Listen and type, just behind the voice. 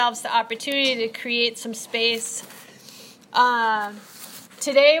The opportunity to create some space.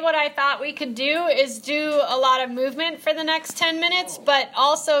 Today what I thought we could do is do a lot of movement for the next 10 minutes, but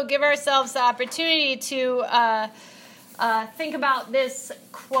also give ourselves the opportunity to think about this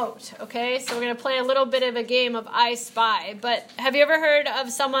quote, okay? So we're going to play a little bit of a game of I Spy. But have you ever heard of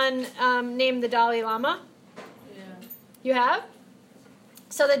someone named the Dalai Lama? Yeah. You have?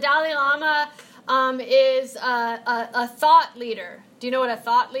 So the Dalai Lama is a thought leader. Do you know what a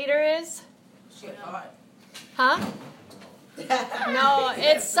thought leader is? Huh? No,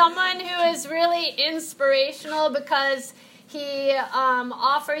 it's someone who is really inspirational because he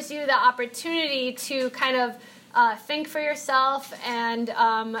offers you the opportunity to kind of think for yourself and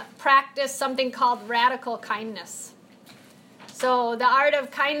practice something called radical kindness. So the art of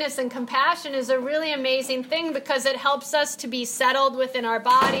kindness and compassion is a really amazing thing because it helps us to be settled within our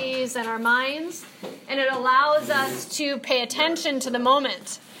bodies and our minds, and it allows us to pay attention to the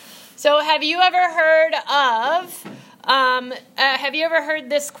moment. So have you ever heard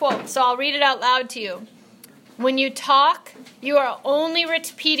this quote? So I'll read it out loud to you. When you talk, you are only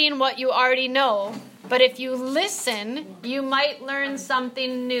repeating what you already know, but if you listen, you might learn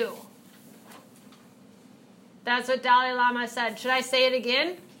something new. That's what Dalai Lama said. Should I say it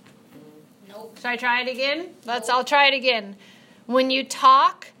again? Nope. Should I try it again? I'll try it again. When you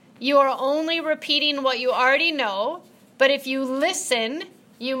talk, you are only repeating what you already know, but if you listen,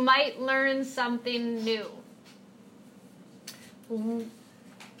 you might learn something new.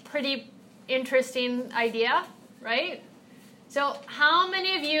 Pretty interesting idea, right? So how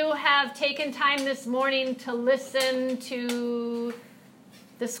many of you have taken time this morning to listen to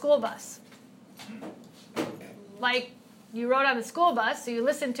the school bus? Like, you rode on the school bus, so you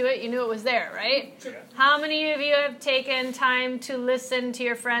listened to it, you knew it was there, right? Sure. How many of you have taken time to listen to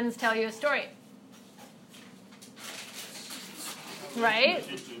your friends tell you a story? Right?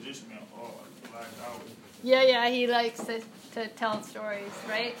 Yeah, he likes to tell stories,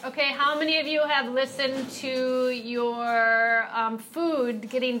 right? Okay, how many of you have listened to your food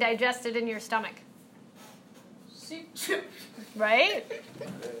getting digested in your stomach? Right?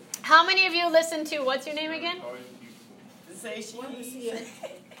 How many of you listen to, what's your name again?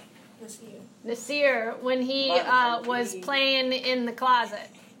 Nasir, when he was playing in the closet,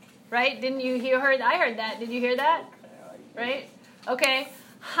 right? Didn't you hear? I heard that. Did you hear that? Right? Okay.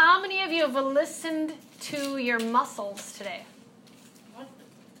 How many of you have listened to your muscles today?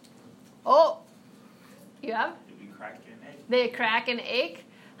 Oh, you have? They crack and ache.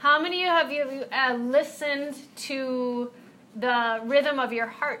 How many of you have listened to the rhythm of your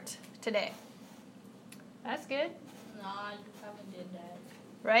heart today? That's good. No, I haven't did that.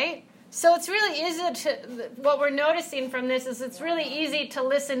 Right? So it's really easy what we're noticing from this is it's really easy to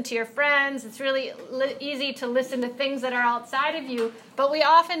listen to your friends. It's really easy to listen to things that are outside of you, but we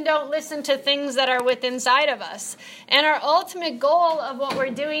often don't listen to things that are within inside of us. And our ultimate goal of what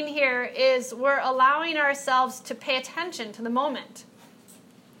we're doing here is we're allowing ourselves to pay attention to the moment.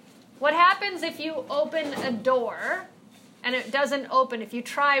 What happens if you open a door and it doesn't open? If you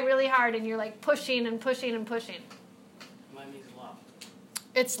try really hard and you're like pushing and pushing and pushing.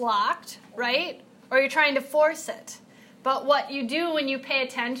 It's locked, right? Or you're trying to force it. But what you do when you pay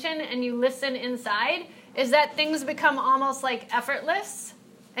attention and you listen inside is that things become almost like effortless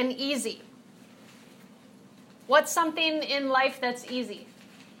and easy. What's something in life that's easy?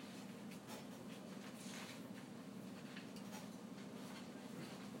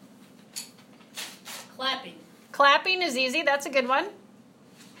 Clapping. Clapping is easy. That's a good one.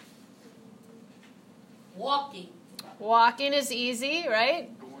 Walking. Walking is easy,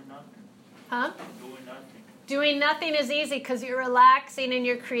 right? Doing nothing. Huh? Doing nothing. Doing nothing is easy because you're relaxing and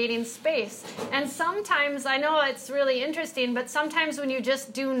you're creating space. And sometimes, I know it's really interesting, but sometimes when you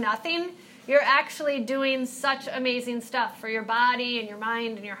just do nothing, you're actually doing such amazing stuff for your body and your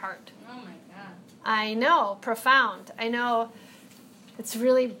mind and your heart. Oh my God. I know, profound. I know it's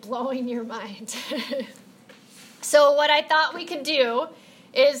really blowing your mind. So what I thought we could do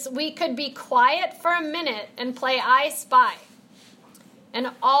is we could be quiet for a minute and play I Spy. And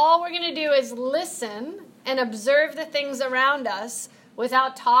all we're going to do is listen and observe the things around us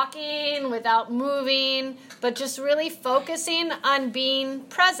without talking, without moving, but just really focusing on being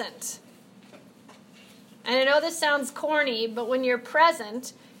present. And I know this sounds corny, but when you're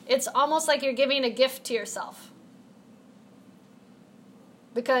present, it's almost like you're giving a gift to yourself.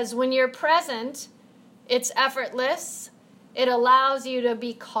 Because when you're present, it's effortless. It allows you to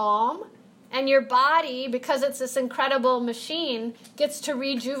be calm, and your body, because it's this incredible machine, gets to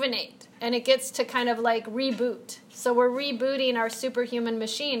rejuvenate, and it gets to kind of like reboot. So we're rebooting our superhuman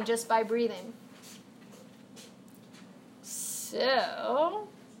machine just by breathing. So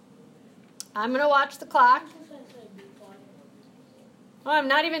I'm going to watch the clock. Well, I'm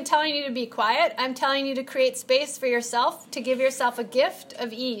not even telling you to be quiet. I'm telling you to create space for yourself, to give yourself a gift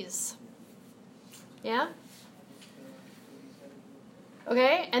of ease. Yeah?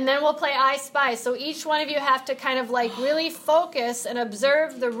 Okay, and then we'll play I Spy. So each one of you have to kind of like really focus and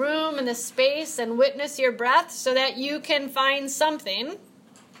observe the room and the space and witness your breath so that you can find something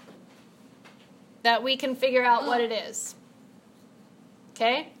that we can figure out what it is.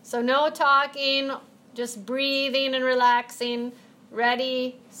 Okay, so no talking, just breathing and relaxing.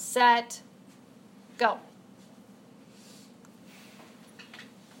 Ready, set, go.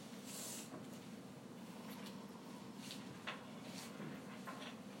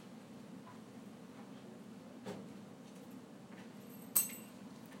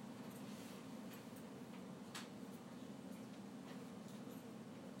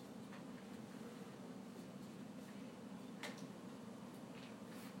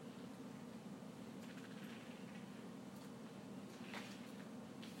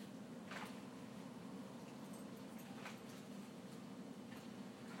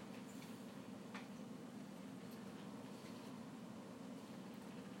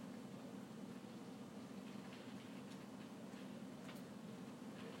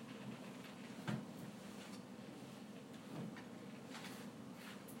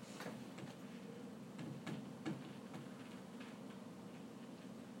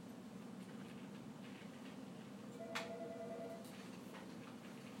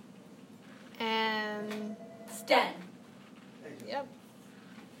 And Done. yep.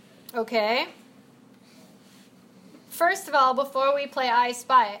 Okay. First of all, before we play I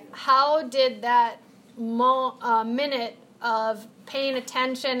Spy, how did that minute of paying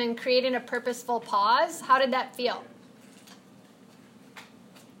attention and creating a purposeful pause, how did that feel?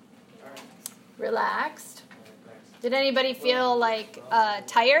 Relaxed. Did anybody feel like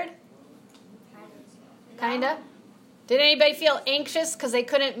tired? Kinda. Did anybody feel anxious because they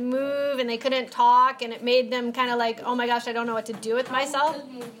couldn't move and they couldn't talk and it made them kind of like, oh my gosh, I don't know what to do with myself?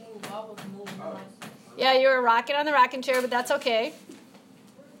 Yeah, you were rocking on the rocking chair, but that's okay.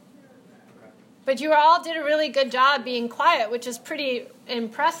 But you all did a really good job being quiet, which is pretty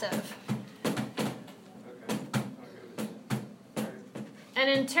impressive. And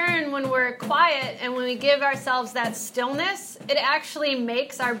in turn, when we're quiet and when we give ourselves that stillness, it actually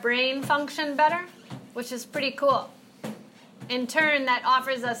makes our brain function better, which is pretty cool. In turn, that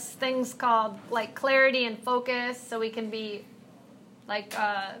offers us things called like clarity and focus, so we can be like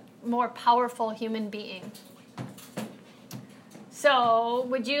a more powerful human being. So,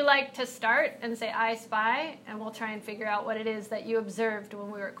 would you like to start and say I Spy, and we'll try and figure out what it is that you observed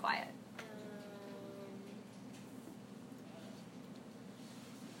when we were quiet?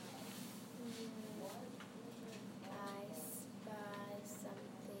 I spy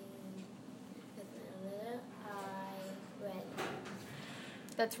something with a little eye red.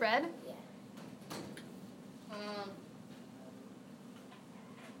 That's red? Yeah.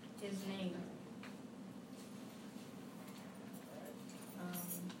 His name.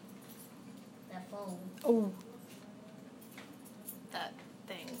 That phone. Oh. That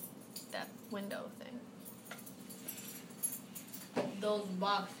thing. That window thing. Those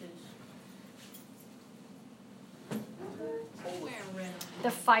boxes. Wearing red.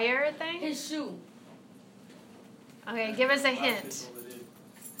 The fire thing? His shoe. Okay, give us a hint.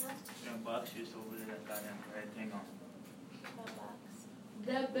 Boxes over there that got that red thing on. What box?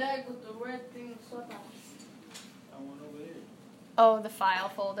 That bag with the red thing. What box? That one over there. Oh, the file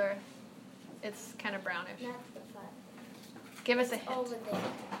folder. It's kind of brownish. Not the file. Give us a hint. Over there.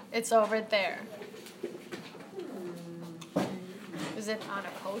 It's over there. Is it on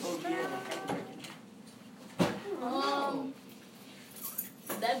a poster?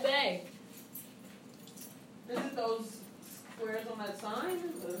 That bag. Is it those squares on that sign?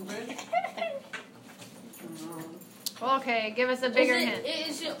 Okay, give us a bigger hint.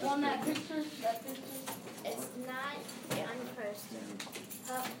 Is it on that picture? That picture? It's not on a poster.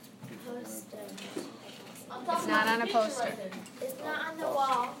 Poster. It's not on a poster. It's not on the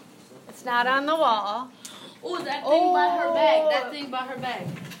wall. It's not on the wall. Oh, that thing by her bag. That thing by her bag.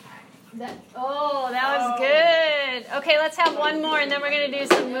 That was good. Okay, let's have one more, and then we're going to do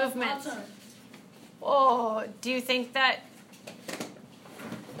some movements. Oh, do you think that...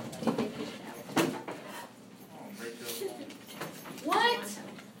 What?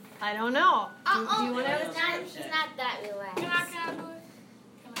 I don't know. Do you want to... It's not that relaxed. Can I do it?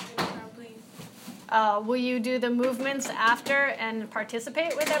 Can I get a turn, please? Will you do the movements after and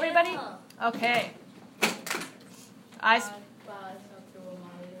participate with everybody? Okay. I spy something with my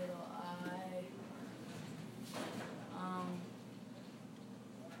little eye.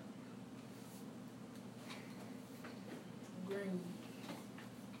 bring?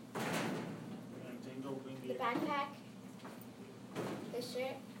 The backpack. The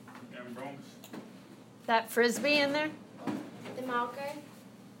shirt. And brooms. That frisbee in there? The marker.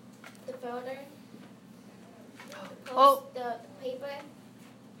 The folder. Oh. The paper.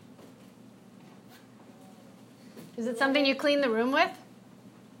 Is it something you clean the room with?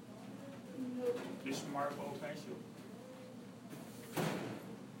 This marble pencil.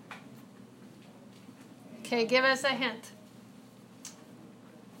 Okay, give us a hint.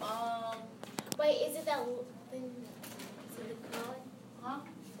 Wait, is it that thing? Is it the card? Huh?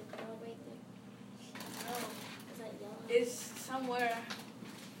 The card right there? No. Is that yellow? It's somewhere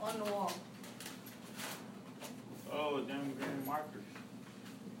on the wall. Oh, them green markers.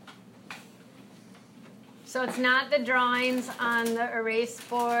 So it's not the drawings on the erase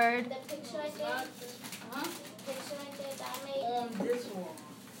board. The picture I did? Huh? Picture I did that I made? On this wall.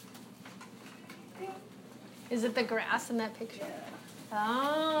 Is it the grass in that picture?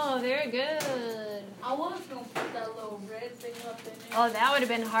 Oh, very good. I was gonna put that little red thing up in there. Oh, that would have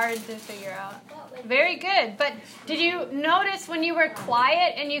been hard to figure out. What was Very good. But did you notice when you were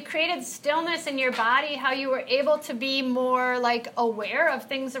quiet and you created stillness in your body, how you were able to be more like aware of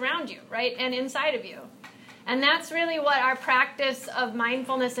things around you, right? And inside of you. And that's really what our practice of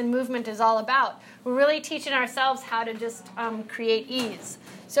mindfulness and movement is all about. We're really teaching ourselves how to just create ease.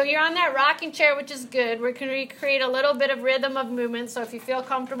 So you're on that rocking chair, which is good. We're going to create a little bit of rhythm of movement. So if you feel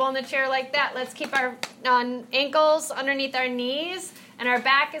comfortable in the chair like that, let's keep our ankles underneath our knees and our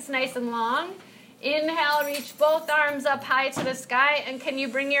back is nice and long. Inhale, reach both arms up high to the sky. And can you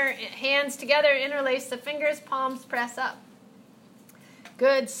bring your hands together, interlace the fingers, palms press up.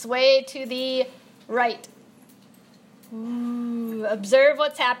 Good. Sway to the right. Ooh, observe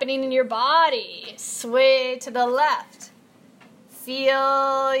what's happening in your body. Sway to the left.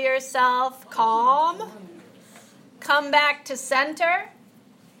 Feel yourself calm. Come back to center.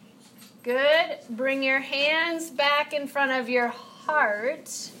 Good. Bring your hands back in front of your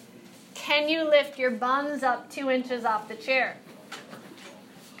heart. Can you lift your buns up 2 inches off the chair?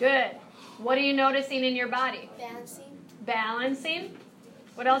 Good. What are you noticing in your body? Balancing. Balancing.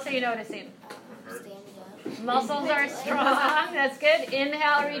 What else are you noticing? Standing up. Muscles are strong. That's good.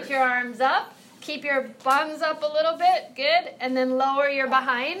 Inhale, reach your arms up. Keep your buns up a little bit. Good. And then lower your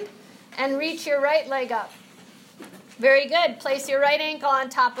behind and reach your right leg up. Very good. Place your right ankle on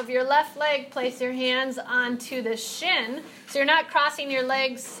top of your left leg. Place your hands onto the shin. So you're not crossing your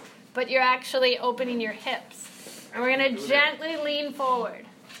legs, but you're actually opening your hips. And we're going to gently lean forward.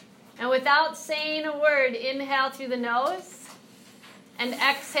 And without saying a word, inhale through the nose and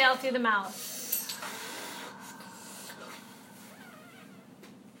exhale through the mouth.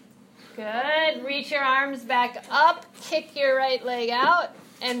 Good. Reach your arms back up. Kick your right leg out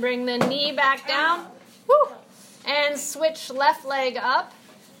and bring the knee back down. Woo. And switch left leg up.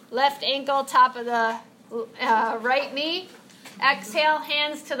 Left ankle, top of the right knee. Exhale,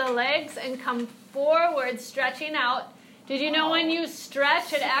 hands to the legs and come forward, stretching out. Did you know when you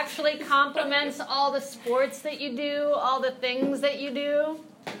stretch, it actually complements all the sports that you do, all the things that you do?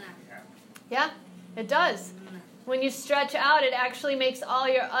 Yeah, it does. When you stretch out, it actually makes all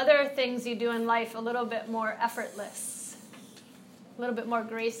your other things you do in life a little bit more effortless, a little bit more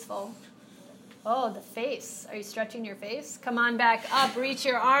graceful. Oh, the face. Are you stretching your face? Come on back up. Reach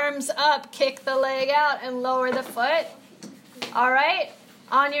your arms up. Kick the leg out and lower the foot. All right.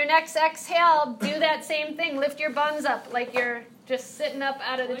 On your next exhale, do that same thing. Lift your buns up like you're just sitting up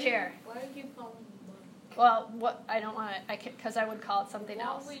out of the chair. Why are you calling me? Well, what I don't want to, because I would call it something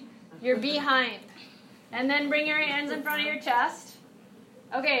else. You're behind. And then bring your hands in front of your chest.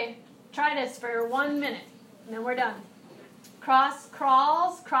 Okay, try this for 1 minute, and then we're done. Cross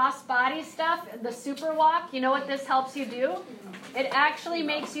crawls, cross body stuff, the super walk. You know what this helps you do? It actually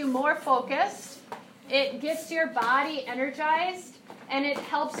makes you more focused. It gets your body energized, and it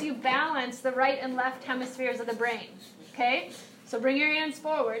helps you balance the right and left hemispheres of the brain. Okay? So bring your hands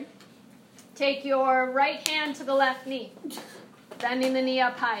forward. Take your right hand to the left knee, bending the knee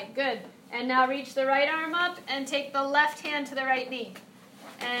up high. Good. And now reach the right arm up and take the left hand to the right knee.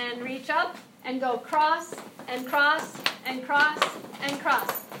 And reach up and go cross and cross and cross and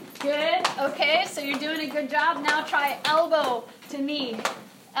cross. Good. Okay, so you're doing a good job. Now try elbow to knee.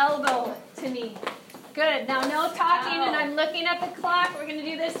 Elbow to knee. Good. Now no talking, and I'm looking at the clock. We're going to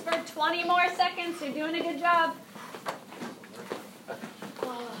do this for 20 more seconds. You're doing a good job.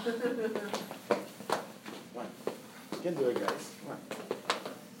 You can do it, guys. Come on.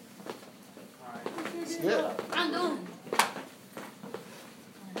 It's good. I'm doing.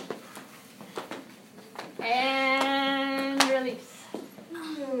 And release.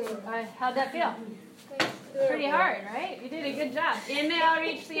 All right, how'd that feel? Great. Pretty hard, right? You did a good job. Inhale,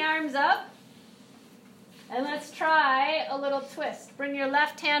 reach the arms up. And let's try a little twist. Bring your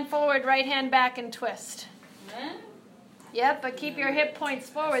left hand forward, right hand back, and twist. Yep, but keep your hip points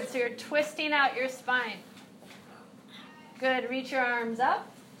forward so you're twisting out your spine. Good. Reach your arms up.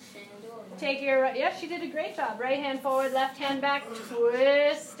 Take your, yes, you did a great job. Right hand forward, left hand back.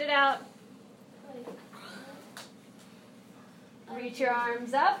 Twist it out. Reach your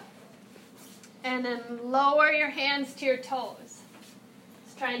arms up. And then lower your hands to your toes.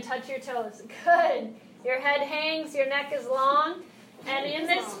 Let's try and touch your toes. Good. Your head hangs, your neck is long. And in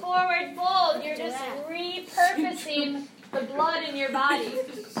this forward fold, you're just repurposing the blood in your body.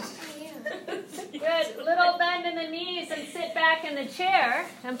 Good. Little bend in the knees and sit back in the chair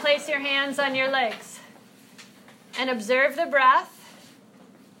and place your hands on your legs. And observe the breath.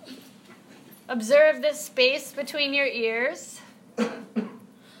 Observe the space between your ears.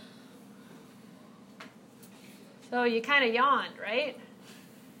 So you kind of yawned, right?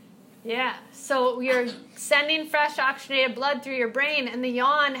 Yeah. So you're sending fresh oxygenated blood through your brain, and the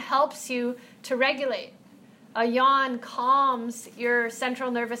yawn helps you to regulate. A yawn calms your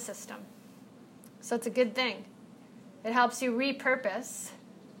central nervous system. So it's a good thing. It helps you repurpose.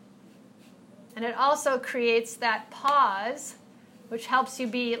 And it also creates that pause, which helps you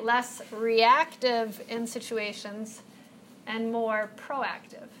be less reactive in situations and more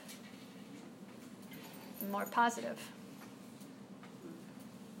proactive, and more positive.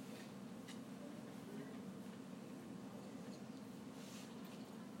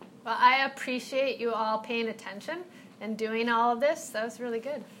 Well, I appreciate you all paying attention and doing all of this. That was really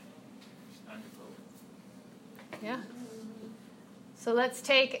good. Yeah. So let's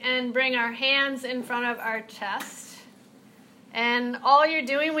take and bring our hands in front of our chest. And all you're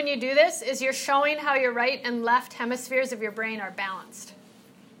doing when you do this is you're showing how your right and left hemispheres of your brain are balanced.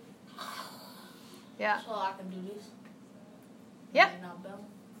 Yeah. So I can do this? Yeah. And not bell?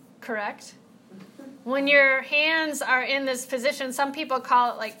 Correct. When your hands are in this position, some people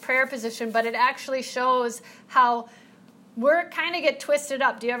call it like prayer position, but it actually shows how we're kind of get twisted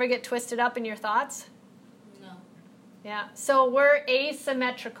up. Do you ever get twisted up in your thoughts? No. Yeah. So we're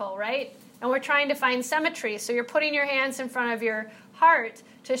asymmetrical, right? And we're trying to find symmetry. So you're putting your hands in front of your heart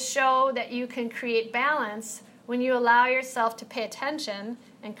to show that you can create balance when you allow yourself to pay attention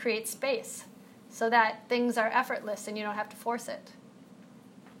and create space so that things are effortless and you don't have to force it.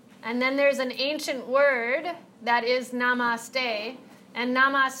 And then there's an ancient word that is namaste. And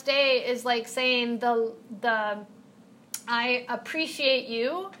namaste is like saying I appreciate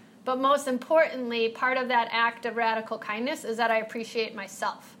you, but most importantly, part of that act of radical kindness is that I appreciate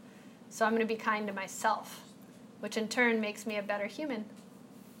myself. So I'm going to be kind to myself, which in turn makes me a better human.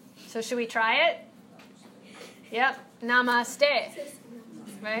 So should we try it? Yep. Namaste.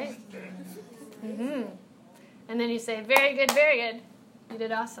 Right? Mm-hmm. And then you say, very good, very good. You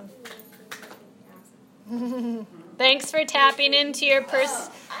did awesome. Thanks for tapping into your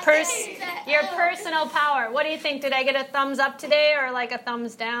your personal power. What do you think? Did I get a thumbs up today or like a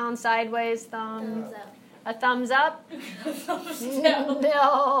thumbs down, sideways, Thumbs up. A thumbs up?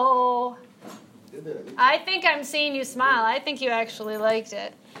 No. I think I'm seeing you smile. I think you actually liked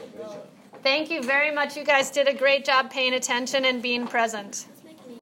it. Thank you very much. You guys did a great job paying attention and being present.